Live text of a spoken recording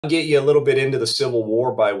Get you a little bit into the Civil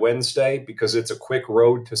War by Wednesday because it's a quick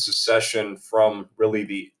road to secession from really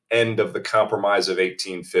the end of the Compromise of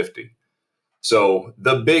 1850. So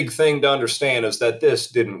the big thing to understand is that this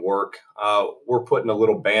didn't work. We're putting a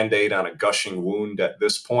little band-aid on a gushing wound at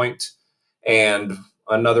this point, and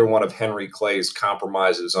another one of Henry Clay's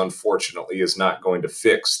compromises, unfortunately, is not going to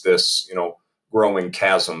fix this, growing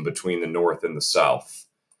chasm between the North and the South.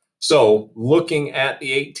 So looking at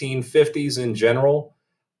the 1850s in general,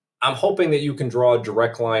 I'm hoping that you can draw a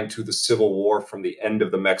direct line to the Civil War from the end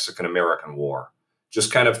of the Mexican American War.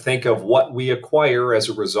 Just kind of think of what we acquire as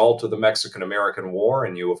a result of the Mexican American War.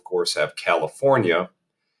 And you, of course, have California.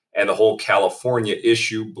 And the whole California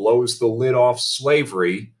issue blows the lid off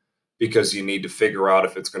slavery because you need to figure out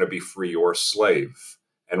if it's going to be free or slave.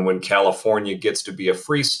 And when California gets to be a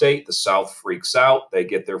free state, the South freaks out. They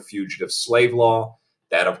get their fugitive slave law.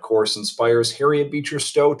 That, of course, inspires Harriet Beecher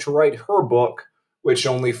Stowe to write her book, which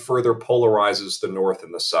only further polarizes the North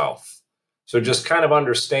and the South. So just kind of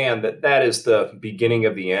understand that that is the beginning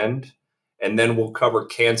of the end. And then we'll cover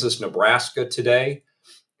Kansas, Nebraska today.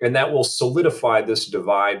 And that will solidify this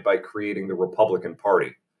divide by creating the Republican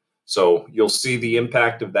Party. So you'll see the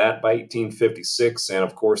impact of that by 1856 and,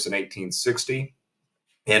 of course, in 1860.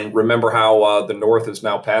 And remember how the North is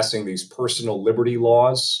now passing these personal liberty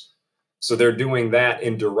laws. So they're doing that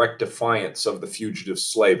in direct defiance of the Fugitive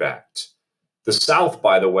Slave Act. The South,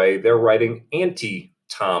 by the way, they're writing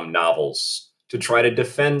anti-Tom novels to try to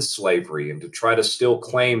defend slavery and to try to still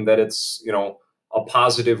claim that it's, a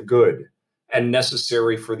positive good and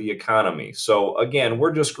necessary for the economy. So again,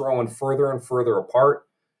 we're just growing further and further apart,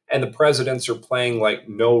 and the presidents are playing like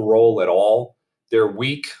no role at all. They're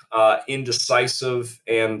weak, indecisive,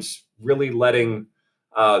 and really letting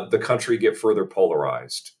the country get further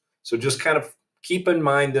polarized. So just kind of keep in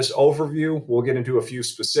mind this overview. We'll get into a few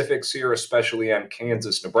specifics here, especially on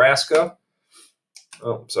Kansas, Nebraska.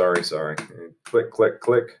 Oh, sorry. Click, click,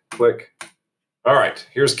 click, click. All right,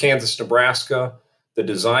 here's Kansas, Nebraska. The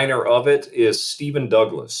designer of it is Stephen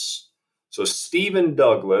Douglas. So Stephen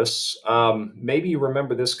Douglas, maybe you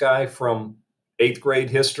remember this guy from 8th grade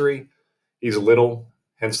history. He's little,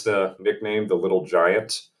 hence the nickname, the Little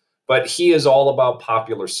Giant. But he is all about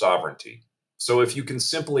popular sovereignty. So if you can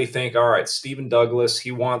simply think, all right, Stephen Douglas,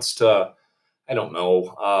 he wants to,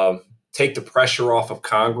 take the pressure off of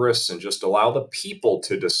Congress and just allow the people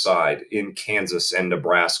to decide in Kansas and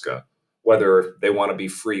Nebraska whether they want to be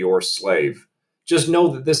free or slave. Just know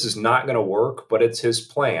that this is not going to work, but it's his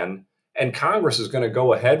plan. And Congress is going to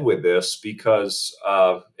go ahead with this because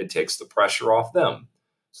it takes the pressure off them.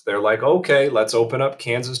 So they're like, okay, let's open up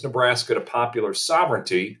Kansas, Nebraska to popular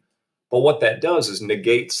sovereignty. But what that does is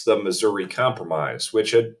negates the Missouri Compromise,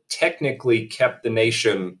 which had technically kept the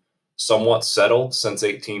nation somewhat settled since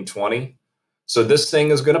 1820. So this thing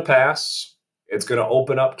is going to pass. It's going to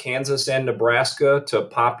open up Kansas and Nebraska to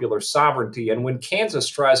popular sovereignty. And when Kansas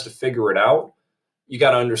tries to figure it out, you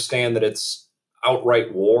got to understand that it's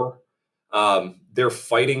outright war. They're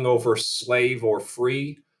fighting over slave or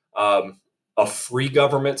free. A free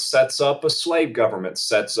government sets up, a slave government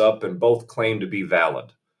sets up, and both claim to be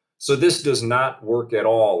valid. So this does not work at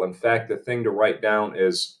all. In fact, the thing to write down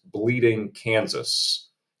is bleeding Kansas.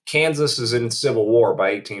 Kansas is in civil war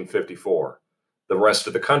by 1854. The rest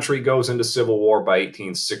of the country goes into civil war by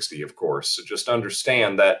 1860, of course. So just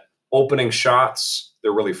understand that opening shots,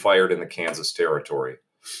 they're really fired in the Kansas territory.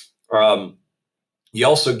 You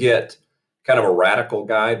also get kind of a radical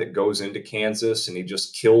guy that goes into Kansas and he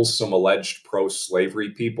just kills some alleged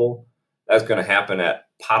pro-slavery people. That's going to happen at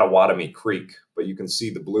Pottawatomie Creek, but you can see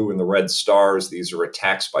the blue and the red stars. These are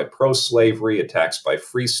attacks by pro-slavery, attacks by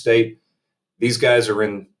Free State. These guys are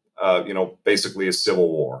in, basically a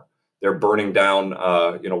civil war. They're burning down,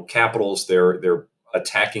 capitals. They're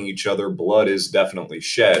attacking each other. Blood is definitely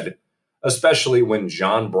shed, especially when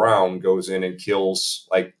John Brown goes in and kills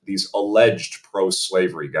like these alleged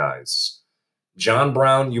pro-slavery guys. John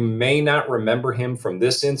Brown, you may not remember him from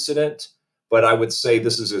this incident, but I would say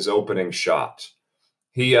this is his opening shot.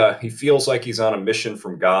 He feels like he's on a mission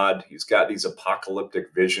from God. He's got these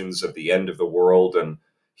apocalyptic visions of the end of the world, and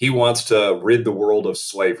he wants to rid the world of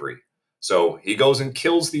slavery. So he goes and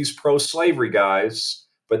kills these pro-slavery guys,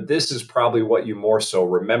 but this is probably what you more so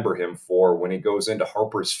remember him for when he goes into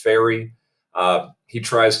Harper's Ferry. He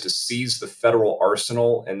tries to seize the federal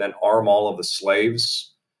arsenal and then arm all of the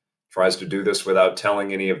slaves. Tries to do this without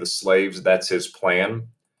telling any of the slaves that's his plan.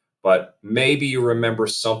 But maybe you remember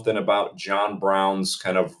something about John Brown's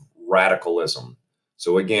kind of radicalism.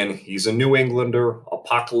 So again, he's a New Englander,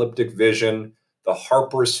 apocalyptic vision. The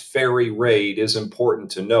Harper's Ferry raid is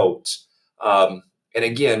important to note. And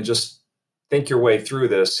again, just think your way through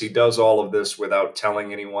this. He does all of this without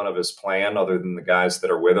telling anyone of his plan other than the guys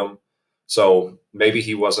that are with him. So maybe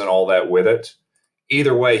he wasn't all that with it.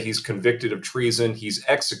 Either way, he's convicted of treason. He's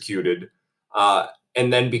executed,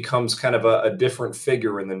 and then becomes kind of a different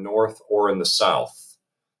figure in the North or in the South.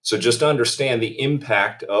 So just to understand the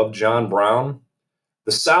impact of John Brown,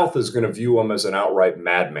 the South is going to view him as an outright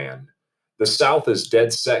madman. The South is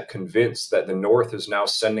dead set convinced that the North is now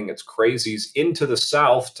sending its crazies into the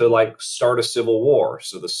South to like start a civil war.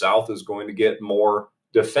 So the South is going to get more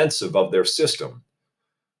defensive of their system.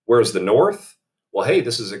 Whereas the North, well, hey,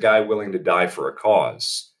 this is a guy willing to die for a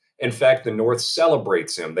cause. In fact, the North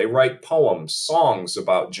celebrates him. They write poems, songs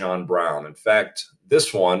about John Brown. In fact,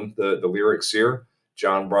 this one, the lyrics here,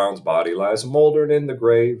 John Brown's body lies moldered in the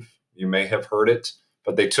grave. You may have heard it.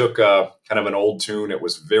 But they took kind of an old tune. It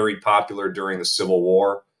was very popular during the Civil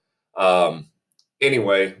War.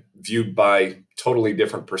 Anyway, viewed by totally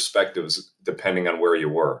different perspectives depending on where you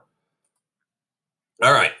were.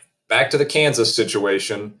 All right, back to the Kansas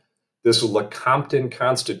situation. This Lecompton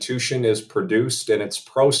Constitution is produced and it's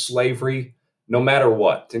pro-slavery no matter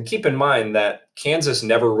what. And keep in mind that Kansas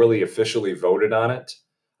never really officially voted on it.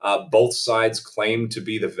 Both sides claim to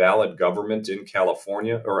be the valid government in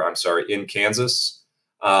California, or I'm sorry, in Kansas.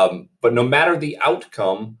 But no matter the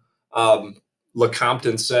outcome,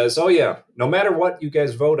 Lecompton says, oh, yeah, no matter what you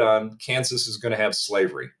guys vote on, Kansas is going to have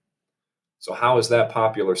slavery. So how is that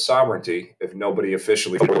popular sovereignty if nobody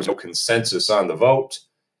officially, there was no consensus on the vote?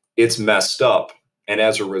 It's messed up. And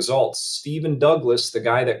as a result, Stephen Douglas, the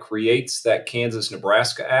guy that creates that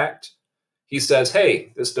Kansas-Nebraska Act, he says,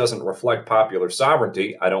 hey, this doesn't reflect popular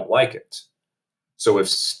sovereignty. I don't like it. So if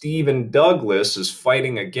Stephen Douglas is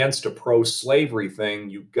fighting against a pro-slavery thing,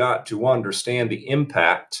 you've got to understand the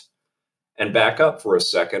impact. And back up for a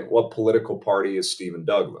second, what political party is Stephen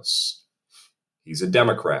Douglas? He's a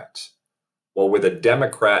Democrat. Well, with a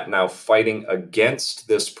Democrat now fighting against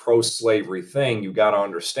this pro-slavery thing, you got to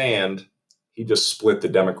understand he just split the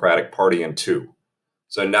Democratic Party in two.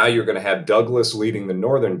 So now you're going to have Douglas leading the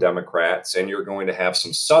Northern Democrats, and you're going to have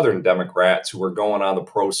some Southern Democrats who are going on the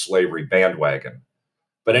pro-slavery bandwagon.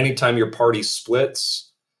 But anytime your party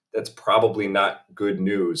splits, that's probably not good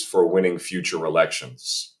news for winning future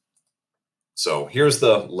elections. So here's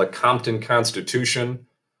the Lecompton Constitution,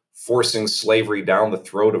 forcing slavery down the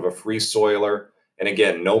throat of a free soiler. And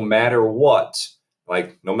again, no matter what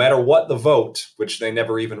the vote, which they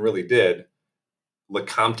never even really did,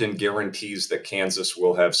 Lecompton guarantees that Kansas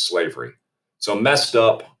will have slavery. So messed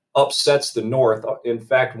up, upsets the North. In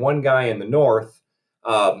fact, one guy in the North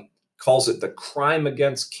calls it the crime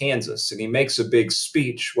against Kansas, and he makes a big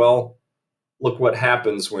speech. Well, look what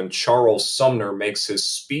happens when Charles Sumner makes his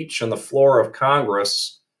speech on the floor of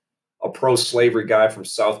Congress. A pro-slavery guy from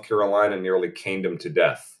South Carolina nearly caned him to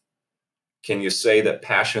death. Can you say that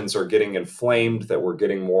passions are getting inflamed, that we're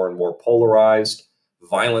getting more and more polarized?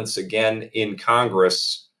 Violence again in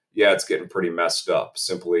Congress, yeah, it's getting pretty messed up.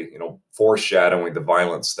 Simply, foreshadowing the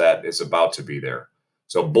violence that is about to be there.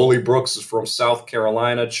 So Bully Brooks is from South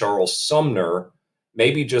Carolina. Charles Sumner,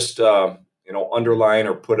 maybe just underline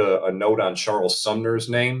or put a note on Charles Sumner's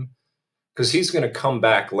name, because he's going to come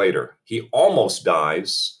back later. He almost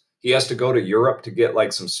dies. He has to go to Europe to get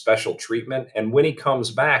like some special treatment. And when he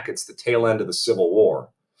comes back, it's the tail end of the Civil War.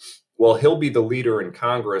 Well, he'll be the leader in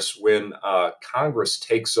Congress when Congress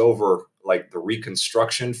takes over like the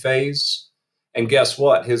Reconstruction phase. And guess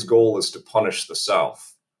what? His goal is to punish the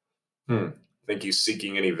South. Think he's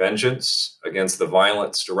seeking any vengeance against the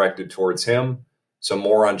violence directed towards him? So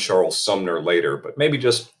more on Charles Sumner later, but maybe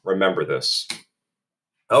just remember this.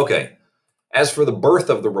 Okay, as for the birth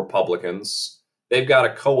of the Republicans, they've got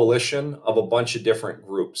a coalition of a bunch of different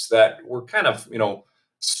groups that were kind of,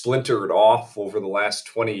 splintered off over the last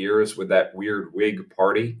 20 years with that weird Whig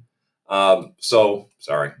party. The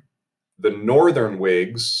Northern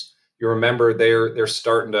Whigs, you remember they're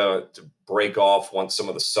starting to break off once some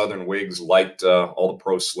of the Southern Whigs liked all the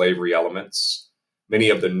pro-slavery elements.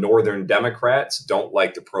 Many of the Northern Democrats don't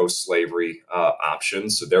like the pro-slavery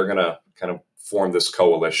options, so they're going to kind of form this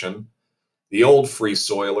coalition. The old Free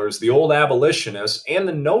Soilers, the old abolitionists, and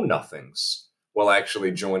the Know-Nothings will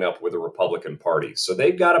actually join up with the Republican Party. So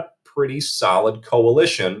they've got a pretty solid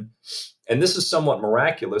coalition. And this is somewhat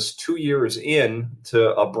miraculous. 2 years in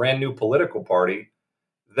to a brand new political party,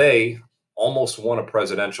 they almost won a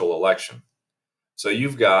presidential election. So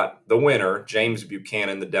you've got the winner, James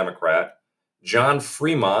Buchanan, the Democrat, John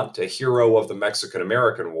Fremont, a hero of the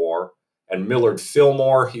Mexican-American War, and Millard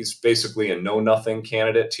Fillmore, he's basically a know-nothing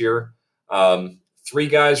candidate here. 3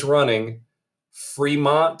 guys running.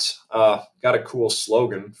 Fremont, got a cool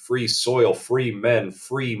slogan, free soil, free men,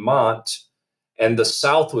 Fremont. And the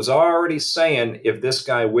South was already saying if this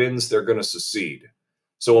guy wins, they're going to secede.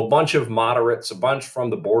 So a bunch of moderates, a bunch from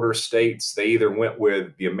the border states, they either went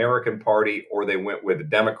with the American Party or they went with the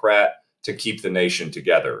Democrat to keep the nation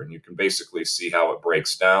together. And you can basically see how it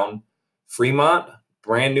breaks down. Fremont,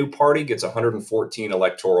 brand new party, gets 114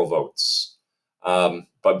 electoral votes.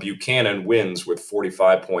 But Buchanan wins with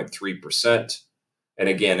 45.3%. And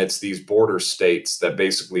again, it's these border states that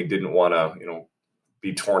basically didn't want to,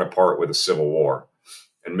 be torn apart with a civil war.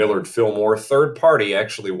 And Millard Fillmore, third party,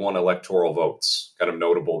 actually won electoral votes. Kind of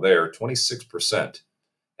notable there, 26%.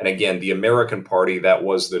 And again, the American Party, that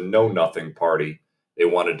was the know-nothing party. They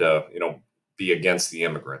wanted to, be against the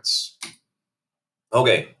immigrants.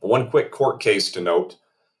 Okay, one quick court case to note.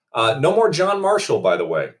 No more John Marshall, by the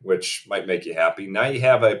way, which might make you happy. Now you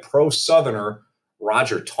have a pro-Southerner,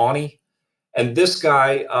 Roger Taney. And this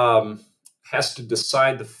guy has to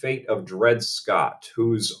decide the fate of Dred Scott,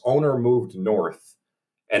 whose owner moved north.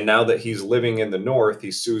 And now that he's living in the north,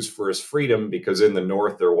 he sues for his freedom because in the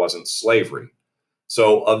north there wasn't slavery.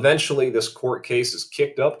 So eventually this court case is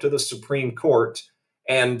kicked up to the Supreme Court.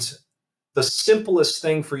 And the simplest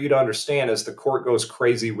thing for you to understand is the court goes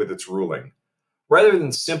crazy with its ruling. Rather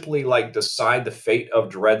than simply decide the fate of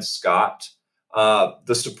Dred Scott,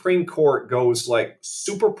 the Supreme Court goes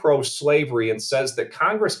super pro-slavery and says that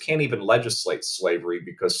Congress can't even legislate slavery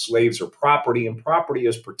because slaves are property and property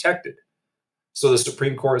is protected. So the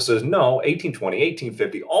Supreme Court says, no, 1820,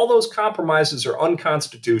 1850, all those compromises are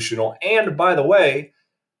unconstitutional. And by the way,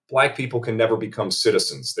 Black people can never become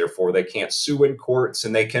citizens. Therefore, they can't sue in courts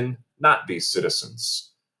and they can not be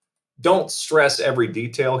citizens. Don't stress every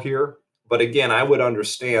detail here. But again, I would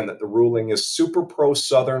understand that the ruling is super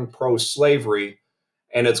pro-Southern, pro-slavery,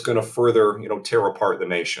 and it's going to further, tear apart the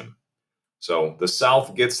nation. So the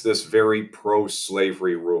South gets this very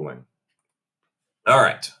pro-slavery ruling. All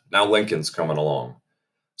right, now Lincoln's coming along.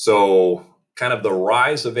 So kind of the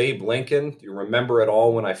rise of Abe Lincoln. Do you remember at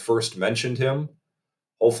all when I first mentioned him?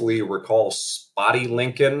 Hopefully you recall Spotty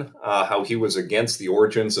Lincoln, how he was against the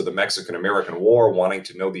origins of the Mexican-American War, wanting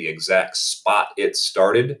to know the exact spot it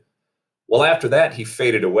started. Well, after that, he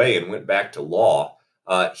faded away and went back to law.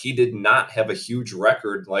 He did not have a huge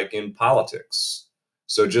record in politics.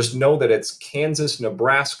 So just know that it's Kansas,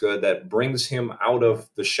 Nebraska that brings him out of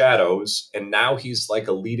the shadows. And now he's like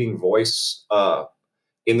a leading voice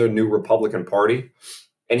in the new Republican Party.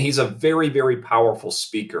 And he's a very, very powerful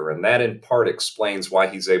speaker. And that in part explains why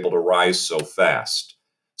he's able to rise so fast.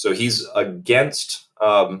 So he's against,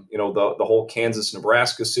 the whole Kansas,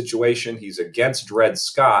 Nebraska situation. He's against Dred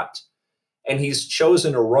Scott. And he's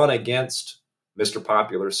chosen to run against Mr.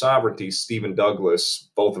 Popular Sovereignty, Stephen Douglas.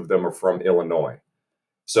 Both of them are from Illinois.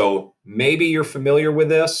 So maybe you're familiar with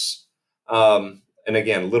this. And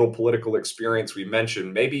again, little political experience we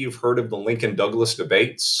mentioned. Maybe you've heard of the Lincoln-Douglas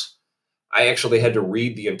debates. I actually had to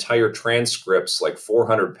read the entire transcripts,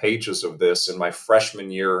 400 pages of this in my freshman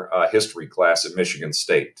year history class at Michigan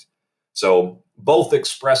State. So both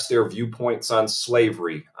express their viewpoints on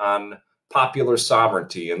slavery, on popular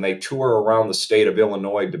sovereignty, and they tour around the state of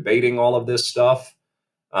Illinois debating all of this stuff.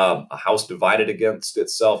 A house divided against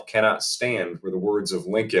itself cannot stand were the words of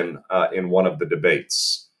Lincoln in one of the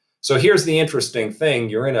debates. So here's the interesting thing.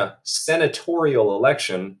 You're in a senatorial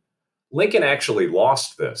election. Lincoln actually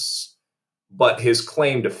lost this, but his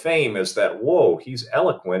claim to fame is that, whoa, he's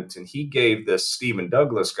eloquent and he gave this Stephen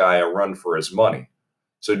Douglas guy a run for his money.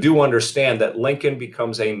 So do understand that Lincoln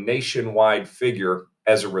becomes a nationwide figure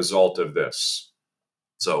as a result of this.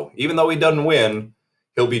 So even though he doesn't win,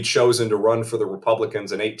 he'll be chosen to run for the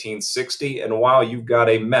Republicans in 1860. And wow, you've got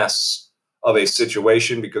a mess of a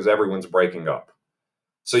situation because everyone's breaking up.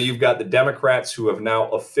 So you've got the Democrats who have now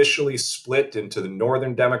officially split into the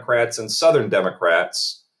Northern Democrats and Southern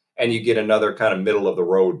Democrats, and you get another kind of middle of the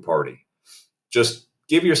road party. Just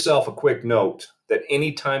give yourself a quick note that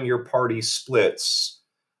anytime your party splits,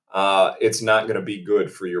 it's not going to be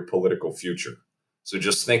good for your political future. So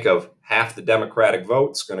just think of half the Democratic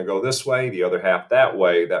votes going to go this way, the other half that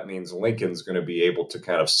way. That means Lincoln's going to be able to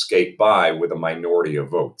kind of skate by with a minority of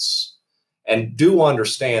votes. And do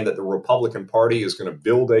understand that the Republican Party is going to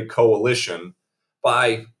build a coalition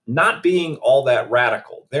by not being all that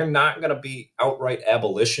radical. They're not going to be outright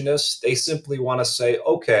abolitionists. They simply want to say,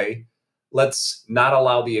 okay, let's not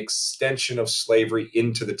allow the extension of slavery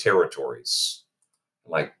into the territories.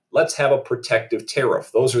 Let's have a protective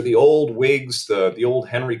tariff. Those are the old Whigs, the old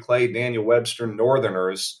Henry Clay, Daniel Webster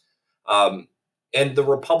Northerners. And the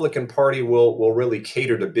Republican Party will really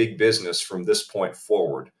cater to big business from this point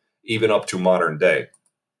forward, even up to modern day.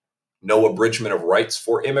 No abridgment of rights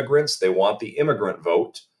for immigrants. They want the immigrant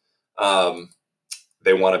vote.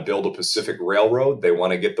 They want to build a Pacific Railroad. They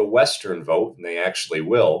want to get the Western vote, and they actually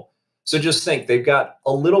will. So just think they've got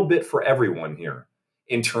a little bit for everyone here.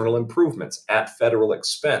 Internal improvements at federal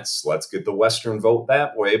expense. Let's get the Western vote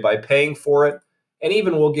that way by paying for it. And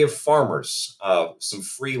even we'll give farmers some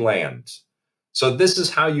free land. So this is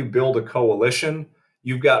how you build a coalition.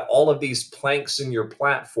 You've got all of these planks in your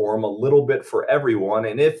platform, a little bit for everyone.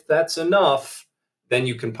 And if that's enough, then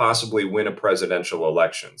you can possibly win a presidential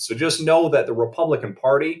election. So just know that the Republican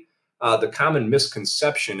Party, the common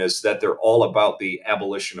misconception is that they're all about the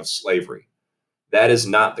abolition of slavery. That is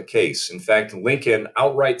not the case. In fact, Lincoln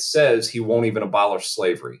outright says he won't even abolish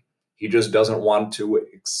slavery. He just doesn't want to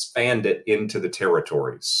expand it into the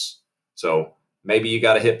territories. So maybe you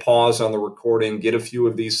got to hit pause on the recording, get a few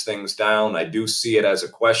of these things down. I do see it as a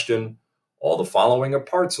question. All the following are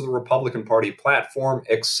parts of the Republican Party platform,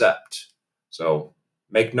 except. So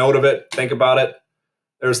make note of it. Think about it.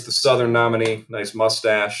 There's the Southern nominee. Nice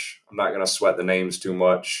mustache. I'm not going to sweat the names too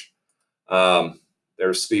much.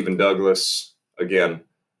 There's Stephen Douglas. Again,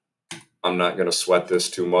 I'm not going to sweat this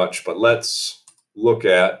too much, but let's look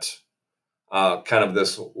at kind of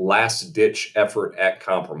this last-ditch effort at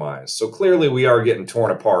compromise. So clearly we are getting torn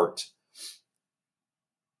apart.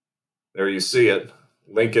 There you see it.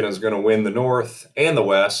 Lincoln is going to win the North and the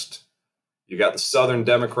West. You got the Southern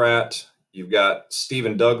Democrat, you've got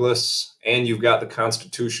Stephen Douglas, and you've got the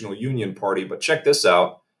Constitutional Union Party. But check this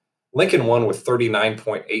out. Lincoln won with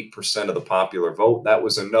 39.8% of the popular vote. That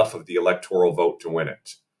was enough of the electoral vote to win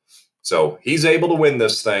it. So he's able to win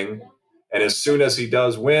this thing. And as soon as he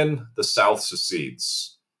does win, the South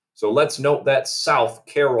secedes. So let's note that South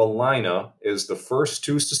Carolina is the first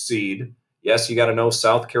to secede. Yes, you got to know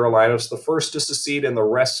South Carolina is the first to secede, and the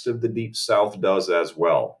rest of the Deep South does as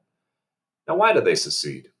well. Now, why did they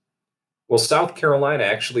secede? Well, South Carolina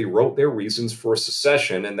actually wrote their reasons for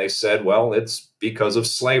secession, and they said, well, it's because of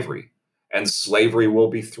slavery, and slavery will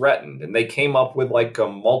be threatened. And they came up with like a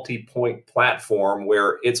multi-point platform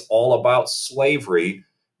where it's all about slavery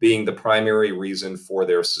being the primary reason for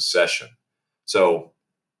their secession. So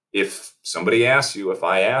if somebody asks you, if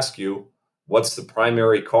I ask you, what's the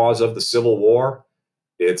primary cause of the Civil War?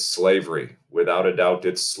 It's slavery. Without a doubt,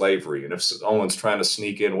 it's slavery. And if someone's trying to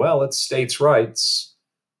sneak in, well, it's states' rights.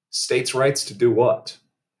 States' rights to do what?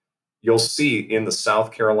 You'll see in the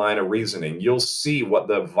South Carolina reasoning, you'll see what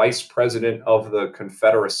the vice president of the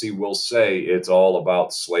Confederacy will say. It's all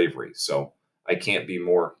about slavery. So I can't be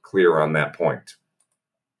more clear on that point.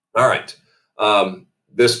 All right.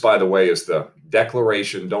 This, by the way, is the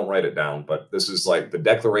declaration. Don't write it down, but this is like the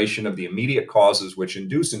declaration of the immediate causes which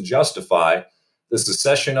induce and justify the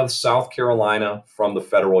secession of South Carolina from the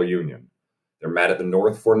federal union. They're mad at the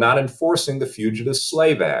North for not enforcing the Fugitive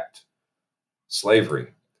Slave Act. Slavery.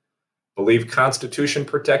 Believe Constitution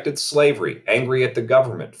protected slavery. Angry at the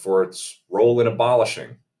government for its role in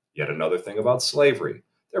abolishing. Yet another thing about slavery.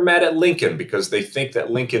 They're mad at Lincoln because they think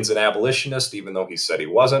that Lincoln's an abolitionist, even though he said he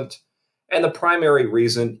wasn't. And the primary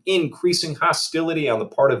reason, increasing hostility on the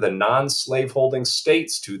part of the non-slaveholding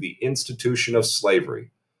states to the institution of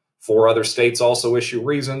slavery. 4 other states also issue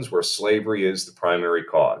reasons where slavery is the primary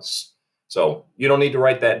cause. So you don't need to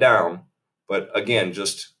write that down. But again,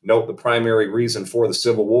 just note the primary reason for the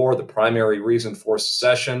Civil War, the primary reason for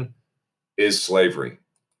secession is slavery.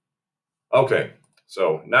 Okay,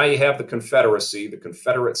 so now you have the Confederacy. The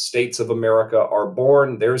Confederate States of America are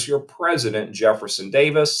born. There's your president, Jefferson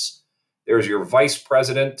Davis. There's your vice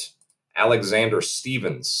president, Alexander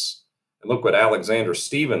Stephens. And look what Alexander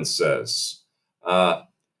Stephens says.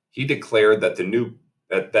 He declared that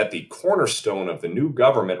the cornerstone of the new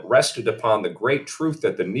government rested upon the great truth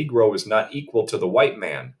that the Negro is not equal to the white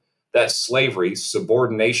man, that slavery,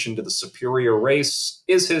 subordination to the superior race,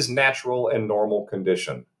 is his natural and normal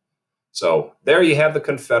condition. So there you have the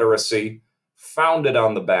Confederacy, founded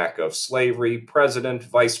on the back of slavery, president,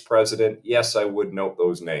 vice president. Yes, I would note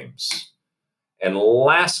those names. And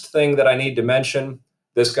last thing that I need to mention,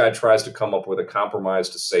 this guy tries to come up with a compromise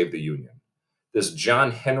to save the Union. This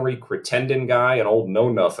John Henry Crittenden guy, an old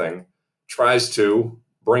know-nothing, tries to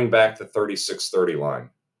bring back the 3630 line.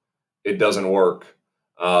 It doesn't work.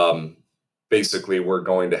 Basically, we're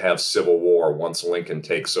going to have civil war once Lincoln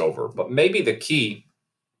takes over. But maybe the key,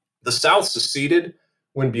 the South seceded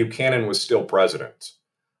when Buchanan was still president.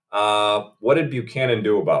 What did Buchanan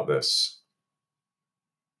do about this?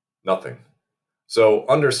 Nothing. So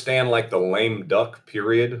understand like the lame duck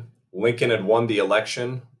period. Lincoln had won the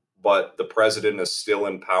election, but the president is still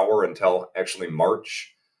in power until actually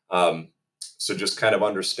March. So just kind of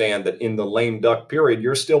understand that in the lame duck period,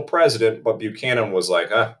 you're still president, but Buchanan was like,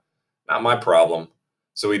 not my problem.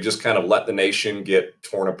 So he just kind of let the nation get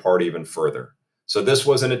torn apart even further. So this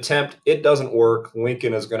was an attempt. It doesn't work.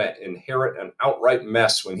 Lincoln is going to inherit an outright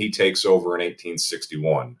mess when he takes over in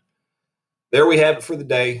 1861. There we have it for the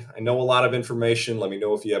day. I know a lot of information. Let me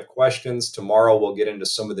know if you have questions. Tomorrow we'll get into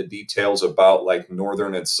some of the details about like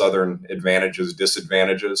northern and southern advantages,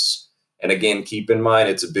 disadvantages. And again, keep in mind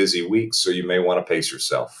it's a busy week, so you may want to pace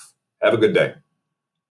yourself. Have a good day.